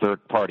for these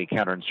third-party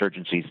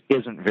counterinsurgencies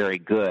isn't very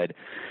good,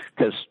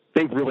 because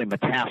they've really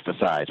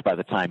metastasized by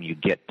the time you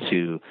get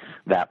to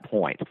that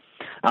point.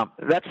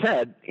 That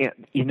said,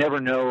 you never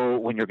know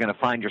when you're going to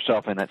find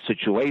yourself in that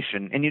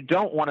situation, and you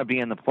don't want to be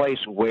in the place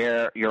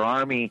where your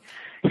army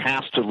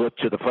has to look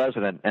to the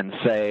president and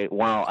say,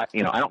 well,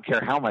 I don't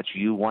care how much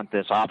you want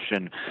this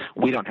option,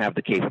 we don't have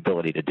the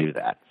capability to do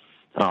that.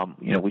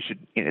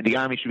 The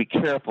Army should be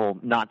careful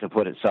not to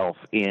put itself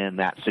in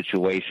that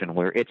situation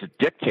where it's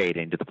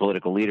dictating to the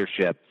political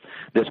leadership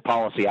this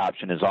policy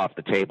option is off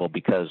the table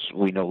because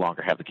we no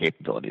longer have the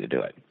capability to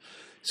do it.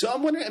 So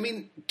I'm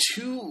wondering,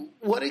 to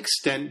what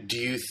extent do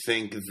you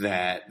think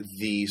that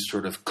the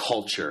sort of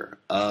culture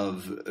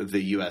of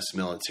the U.S.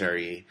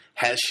 military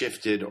has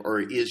shifted or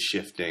is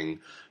shifting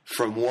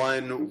from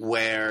one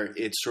where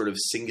it's sort of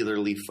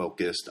singularly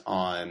focused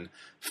on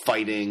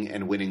fighting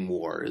and winning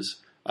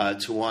wars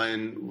to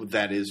one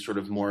that is sort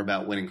of more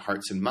about winning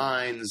hearts and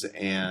minds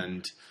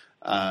and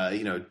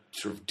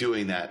sort of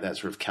doing that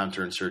sort of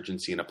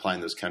counterinsurgency and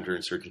applying those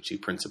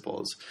counterinsurgency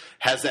principles?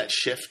 Has that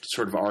shift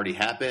sort of already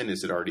happened?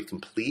 Is it already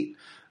complete?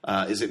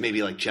 Is it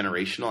maybe like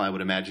generational? I would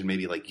imagine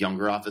maybe like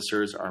younger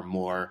officers are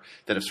more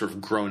that have sort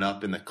of grown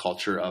up in the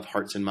culture of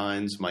hearts and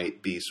minds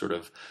might be sort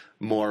of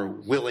more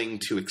willing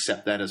to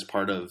accept that as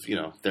part of,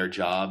 their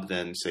job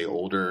than say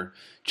older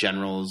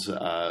generals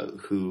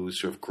who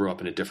sort of grew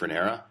up in a different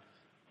era.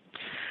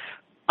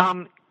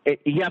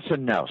 Yes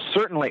and no.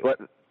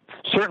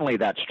 Certainly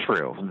that's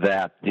true,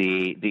 that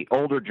the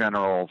older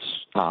generals,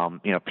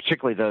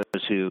 particularly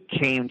those who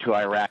came to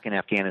Iraq and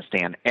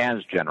Afghanistan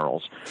as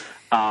generals,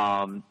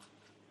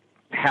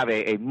 have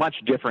a much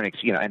different,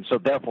 and so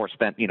therefore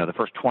spent, the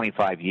first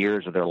 25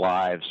 years of their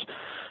lives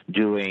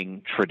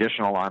doing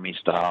traditional Army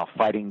stuff,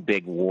 fighting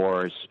big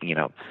wars,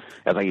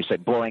 as I used to say,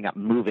 blowing up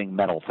moving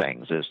metal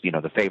things is,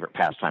 the favorite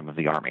pastime of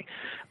the Army.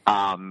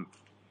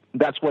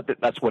 That's what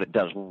it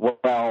does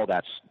well.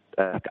 That's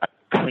a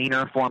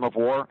cleaner form of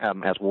war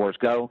as wars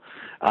go.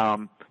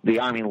 The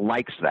Army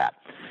likes that.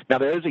 Now,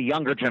 there is a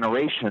younger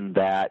generation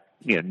that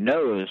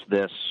knows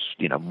this,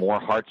 more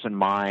hearts and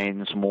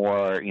minds,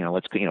 more,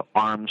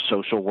 armed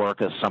social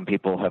work, as some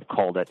people have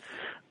called it,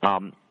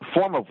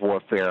 form of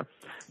warfare.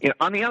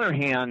 On the other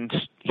hand,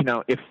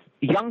 if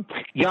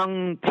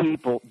young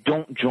people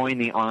don't join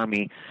the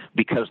Army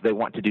because they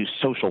want to do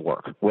social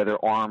work, whether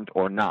armed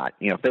or not.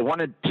 If they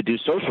wanted to do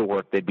social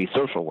work, they'd be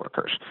social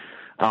workers.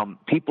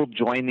 People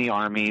join the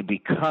Army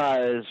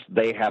because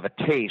they have a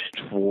taste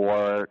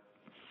for,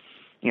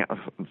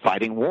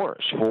 fighting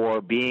wars, for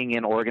being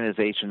in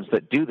organizations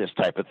that do this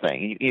type of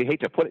thing. You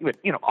hate to put it, but,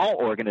 all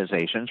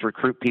organizations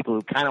recruit people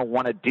who kind of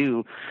want to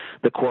do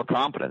the core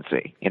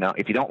competency.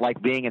 If you don't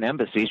like being in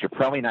embassies, you're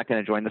probably not going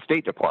to join the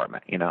State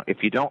Department.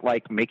 If you don't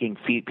like making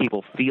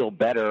people feel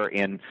better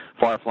in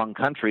far-flung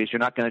countries, you're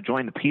not going to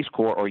join the Peace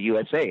Corps or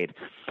USAID.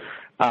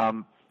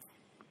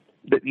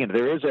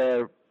 There is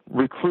a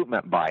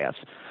recruitment bias,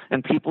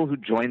 and people who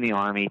join the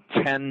Army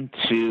tend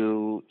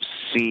to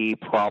see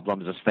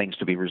problems as things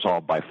to be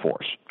resolved by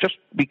force, just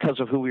because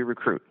of who we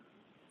recruit.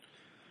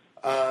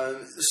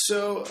 That's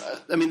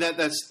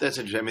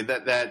interesting.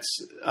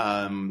 That's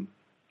kind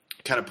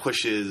of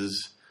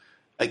pushes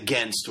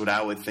against what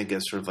I would think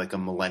is sort of like a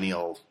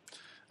millennial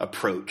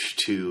approach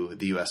to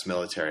the U.S.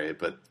 military,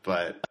 but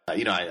I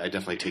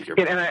definitely take your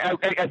point. And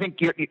I think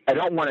I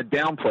don't want to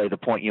downplay the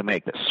point you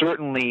make, that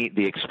certainly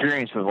the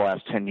experience of the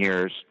last 10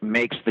 years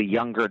makes the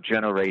younger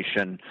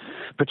generation,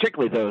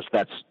 particularly those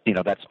that's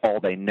all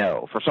they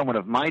know. For someone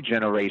of my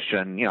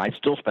generation, I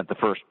still spent the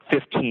first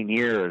 15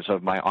 years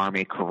of my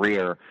Army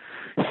career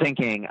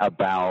thinking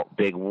about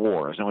big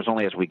wars, and it was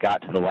only as we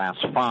got to the last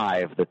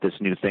 5 that this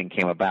new thing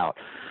came about.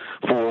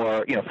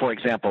 For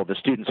example, the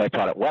students I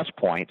taught at West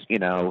Point,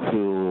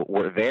 who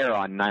were there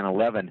on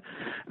 9/11,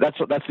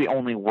 that's the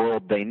only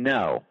world they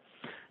know.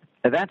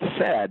 That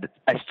said,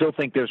 I still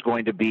think there's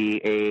going to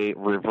be a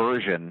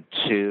reversion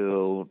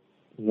to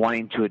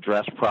wanting to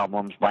address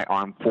problems by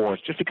armed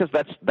force, just because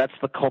that's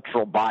the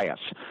cultural bias.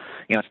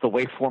 It's the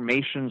way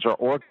formations are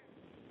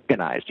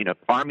organized.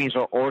 Armies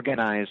are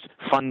organized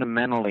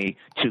fundamentally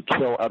to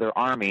kill other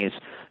armies,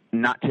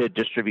 not to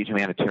distribute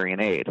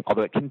humanitarian aid.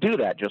 Although it can do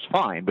that just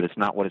fine, but it's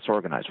not what it's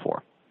organized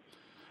for.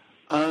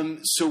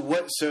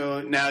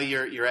 So now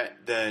you're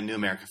at the New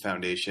America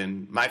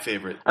Foundation. My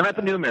favorite. I'm at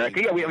the New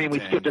America. Yeah, we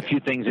skipped a few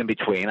things in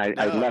between.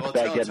 I left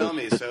Baghdad. Tell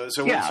me. So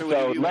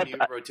when you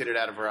rotated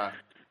out of Iraq?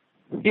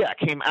 Yeah,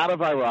 came out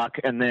of Iraq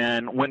and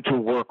then went to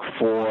work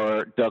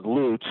for Doug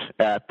Lute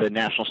at the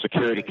National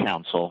Security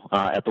Council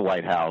at the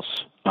White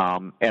House,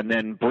 and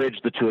then bridged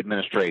the 2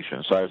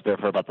 administrations. So I was there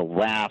for about the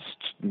last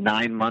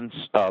 9 months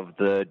of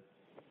the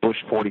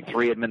Bush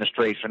 43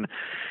 administration,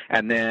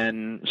 and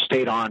then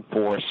stayed on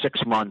for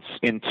 6 months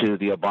into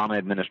the Obama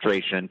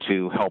administration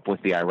to help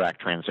with the Iraq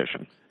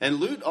transition. And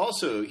Lute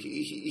also,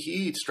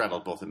 he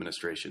straddled both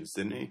administrations,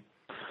 didn't he?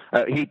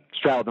 He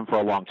straddled them for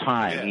a long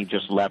time. Yeah. He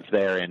just left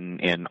there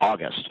in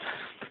August.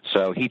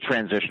 So he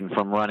transitioned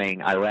from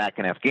running Iraq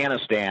and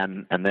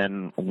Afghanistan, and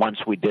then once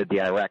we did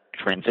the Iraq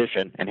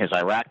transition and his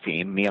Iraq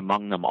team, me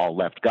among them, all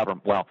left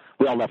government. Well,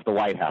 we all left the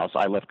White House.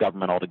 I left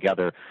government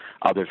altogether.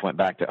 Others went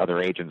back to other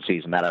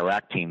agencies, and that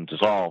Iraq team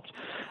dissolved.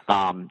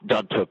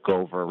 Doug took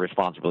over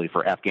responsibility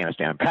for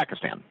Afghanistan and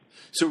Pakistan.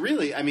 So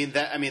really,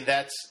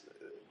 that's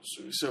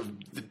sort of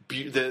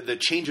the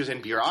changes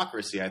in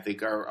bureaucracy, I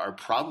think, are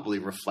probably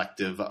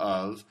reflective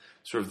of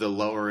sort of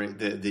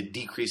the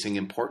decreasing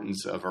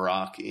importance of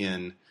Iraq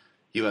in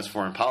U.S.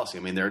 foreign policy.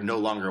 I mean, there no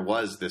longer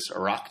was this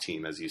Iraq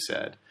team, as you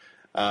said.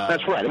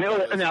 That's right.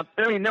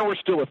 There were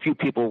still a few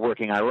people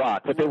working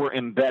Iraq, but they were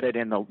embedded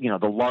in the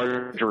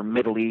larger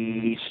Middle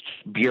East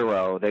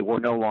bureau. They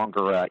were no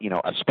longer a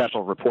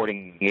special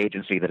reporting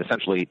agency that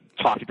essentially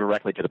talked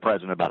directly to the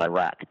president about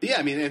Iraq. Yeah,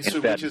 I mean,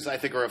 which is, I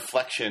think, a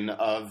reflection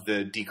of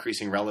the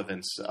decreasing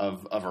relevance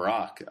of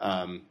Iraq.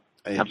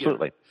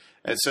 Absolutely.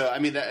 And so, I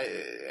mean,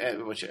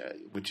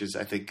 which is,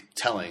 I think,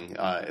 telling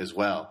as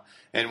well.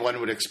 And one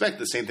would expect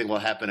the same thing will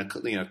happen,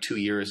 2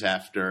 years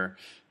after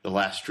the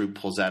last troop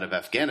pulls out of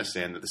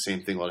Afghanistan, that the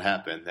same thing will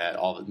happen. That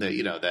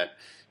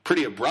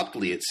pretty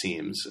abruptly, it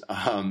seems,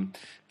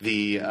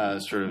 the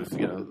sort of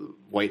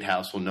White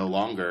House will no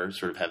longer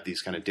sort of have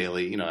these kind of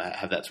daily,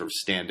 have that sort of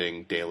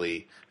standing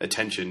daily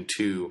attention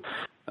to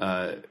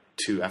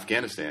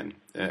Afghanistan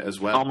as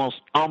well.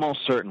 Almost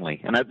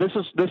certainly. And I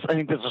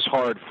think this is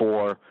hard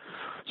for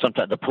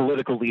sometimes the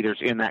political leaders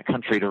in that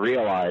country to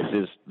realize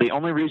is the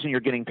only reason you're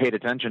getting paid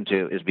attention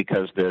to is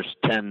because there's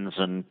tens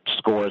and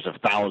scores of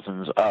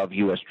thousands of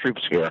U.S.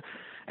 troops here.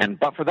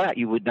 But for that,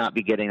 you would not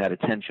be getting that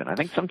attention. I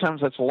think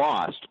sometimes that's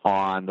lost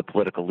on the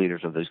political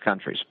leaders of these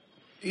countries.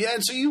 Yeah,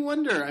 and so you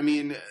wonder, I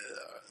mean,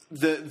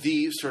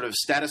 the sort of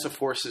status of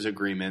forces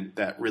agreement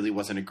that really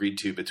wasn't agreed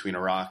to between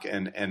Iraq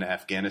and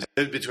Afghanistan,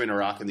 between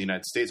Iraq and the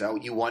United States,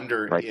 you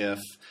wonder if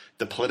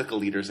the political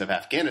leaders of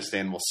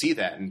Afghanistan will see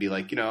that and be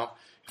like,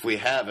 if we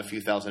have a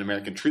few thousand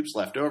American troops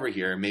left over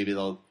here, maybe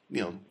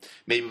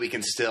maybe we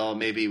can still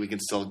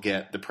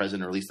get the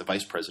president or at least the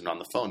vice president on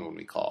the phone when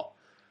we call.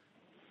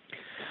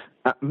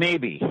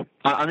 Maybe.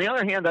 On the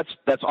other hand,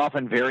 that's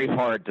often very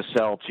hard to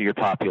sell to your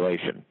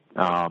population.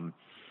 That's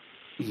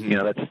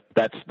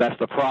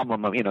the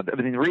problem of,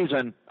 the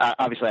reason,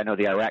 obviously I know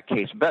the Iraq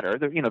case better,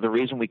 the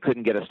reason we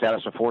couldn't get a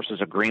status of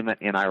forces agreement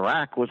in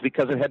Iraq was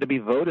because it had to be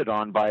voted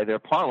on by their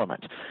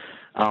parliament.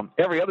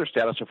 Every other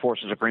status of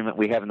forces agreement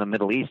we have in the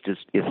Middle East is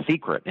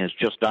secret and is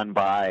just done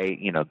by,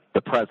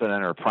 the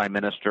president or prime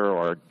minister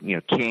or,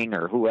 king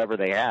or whoever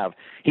they have.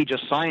 He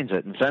just signs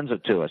it and sends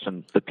it to us,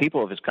 and the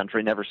people of his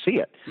country never see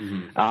it.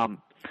 Mm-hmm.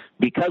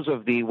 Because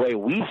of the way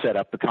we set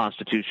up the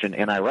Constitution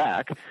in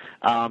Iraq,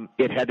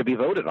 it had to be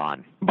voted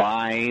on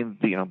by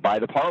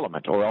the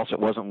parliament, or else it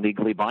wasn't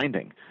legally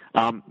binding.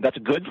 That's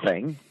a good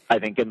thing, I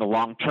think, in the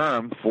long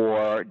term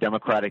for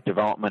democratic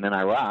development in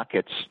Iraq.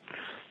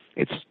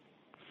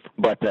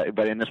 But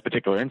in this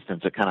particular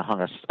instance, it kind of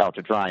hung us out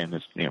to dry in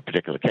this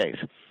particular case.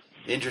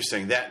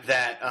 Interesting.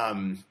 That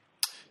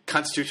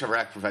Constitution of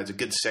Iraq provides a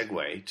good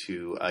segue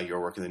to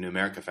your work in the New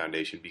America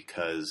Foundation,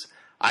 because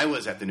I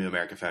was at the New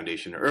America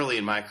Foundation early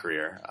in my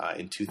career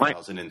in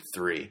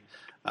 2003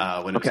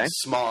 when it was a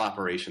small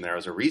operation there. I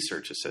was a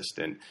research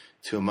assistant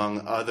to,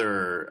 among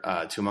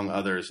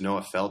others,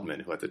 Noah Feldman,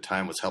 who at the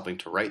time was helping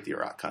to write the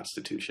Iraq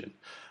Constitution,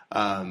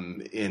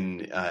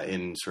 in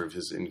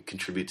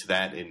contribute to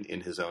that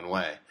in his own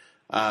way.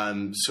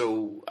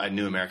 So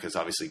New America has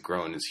obviously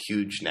grown; is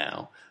huge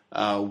now.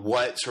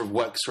 What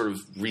sort of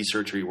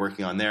research are you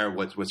working on there?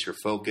 What's your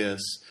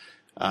focus?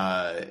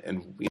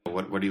 And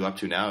what are you up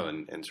to now?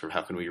 And sort of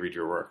how can we read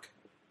your work?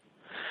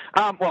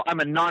 Well, I'm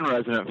a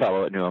non-resident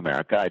fellow at New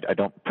America. I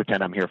don't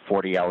pretend I'm here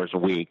 40 hours a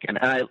week. And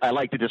I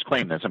like to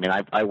disclaim this. I mean,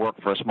 I work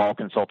for a small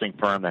consulting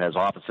firm that has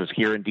offices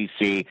here in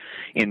D.C.,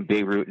 in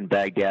Beirut, and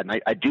Baghdad.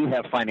 And I do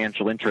have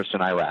financial interests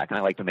in Iraq. And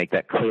I like to make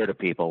that clear to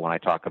people when I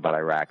talk about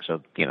Iraq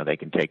so, they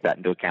can take that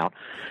into account.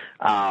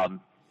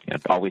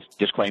 Always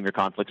disclaim your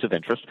conflicts of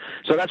interest.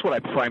 So that's what I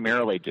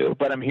primarily do.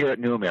 But I'm here at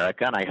New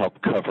America, and I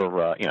help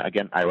cover,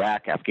 again,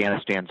 Iraq,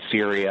 Afghanistan,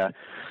 Syria,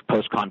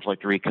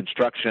 post-conflict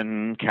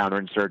reconstruction,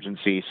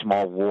 counterinsurgency,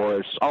 small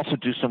wars. Also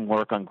do some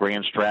work on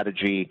grand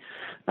strategy.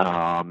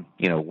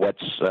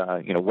 What's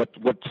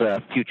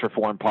future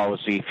foreign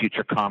policy,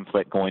 future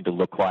conflict going to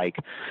look like?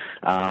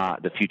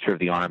 The future of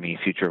the Army,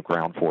 future of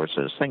ground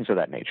forces, things of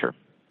that nature.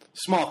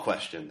 Small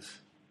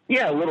questions.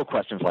 Yeah, little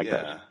questions like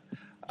that.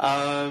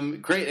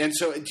 Great. And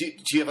so, do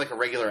you have like a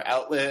regular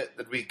outlet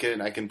that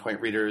I can point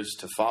readers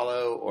to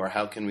follow, or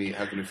how can we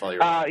follow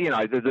your?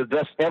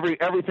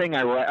 Everything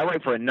I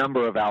write for a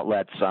number of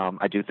outlets.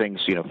 I do things,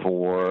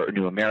 for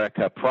New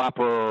America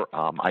proper.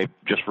 I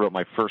just wrote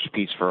my first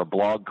piece for a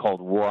blog called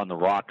War on the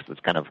Rocks. That's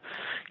kind of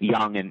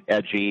young and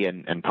edgy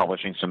and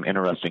publishing some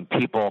interesting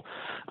people.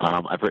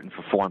 I've written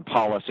for Foreign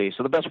Policy.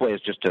 So the best way is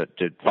just to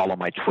follow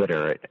my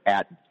Twitter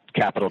at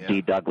capital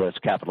D Douglas,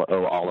 capital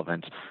O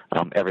Oliphant.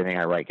 Everything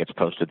I write gets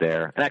posted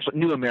there. And actually,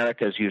 New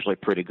America is usually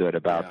pretty good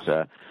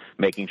about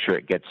making sure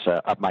it gets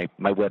up.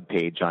 My web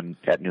page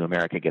at New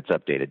America gets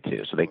updated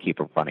too, so they keep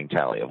a running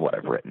tally of what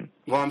I've written.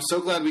 Well, I'm so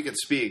glad we could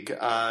speak, and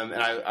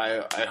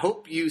I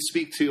hope you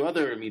speak to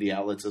other media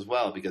outlets as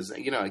well, because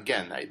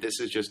again, this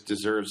is just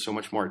deserves so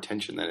much more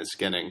attention than it's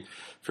getting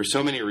for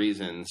so many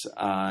reasons,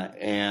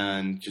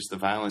 and just the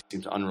violence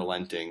seems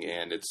unrelenting,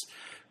 and it's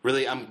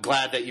really, I'm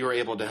glad that you were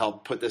able to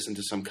help put this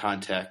into some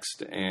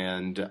context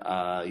and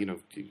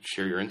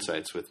share your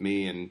insights with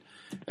me and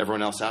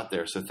everyone else out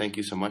there. So thank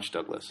you so much,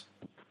 Douglas.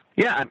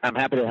 Yeah, I'm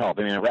happy to help.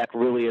 I mean, Iraq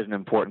really is an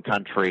important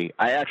country.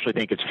 I actually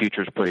think its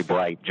future is pretty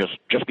bright,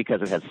 just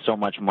because it has so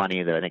much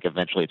money that I think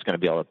eventually it's going to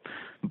be able to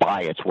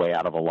buy its way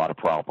out of a lot of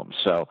problems.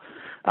 So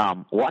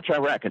watch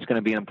Iraq. It's going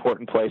to be an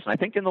important place, and I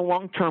think in the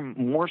long term,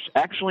 more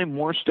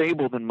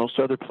stable than most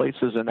other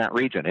places in that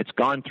region. It's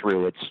gone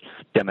through its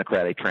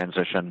democratic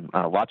transition.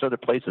 Lots of other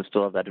places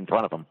still have that in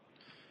front of them.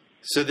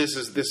 So this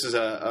is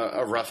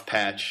a rough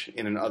patch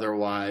in an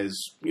otherwise,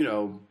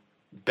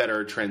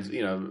 better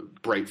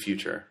bright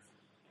future.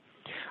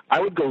 I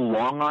would go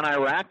long on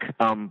Iraq,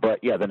 but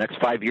yeah, the next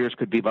 5 years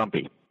could be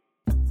bumpy.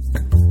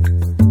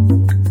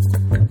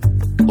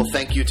 Well,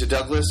 thank you to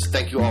Douglas.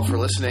 Thank you all for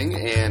listening.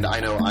 And I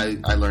know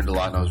I learned a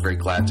lot, and I was very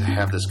glad to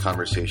have this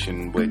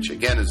conversation, which,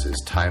 again,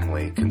 is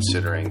timely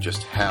considering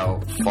just how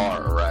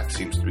far Iraq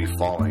seems to be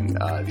falling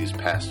these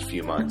past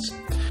few months.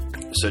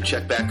 So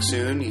check back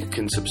soon. You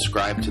can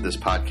subscribe to this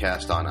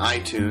podcast on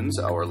iTunes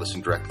or listen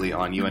directly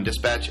on UN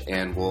Dispatch,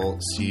 and we'll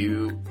see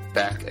you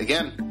back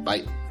again.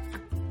 Bye.